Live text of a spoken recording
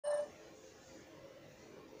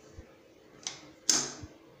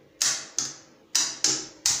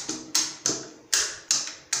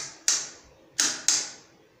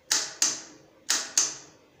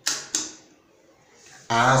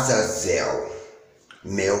Azazel,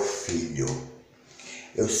 meu filho,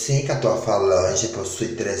 eu sei que a tua falange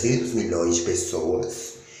possui 300 milhões de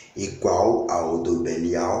pessoas, igual ao do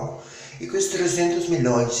Belial, e que os 300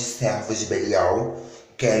 milhões de servos de Belial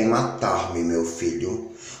querem matar-me, meu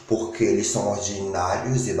filho, porque eles são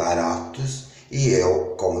ordinários e baratos, e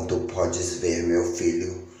eu, como tu podes ver, meu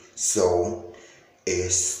filho, sou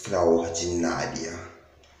extraordinária.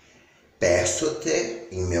 Peço-te,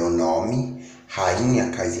 em meu nome,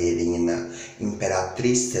 Rainha Caserina,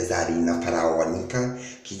 Imperatriz Cesarina Faraônica,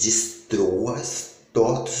 que destruas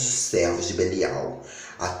todos os servos de Belial,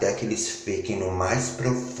 até que eles fiquem no mais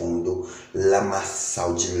profundo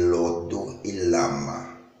lamaçal de lodo e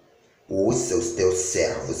lama. Usa os teus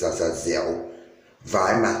servos, Azazel,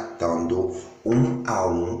 vai matando um a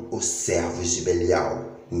um os servos de Belial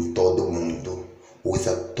em todo o mundo.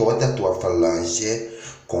 Usa toda a tua falange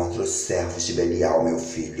contra os servos de Belial, meu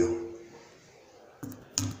filho.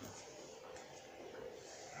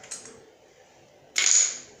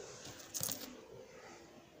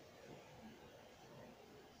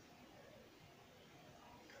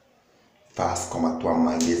 Faz como a tua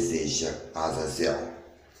mãe deseja, Azazel.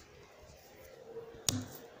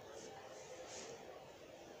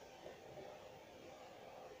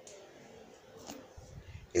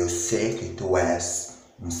 Eu sei que tu és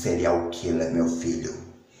um serial killer, meu filho.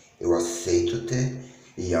 Eu aceito-te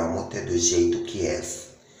e amo-te do jeito que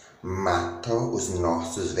és. Mata os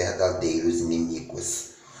nossos verdadeiros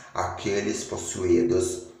inimigos, aqueles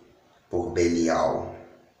possuídos por Belial.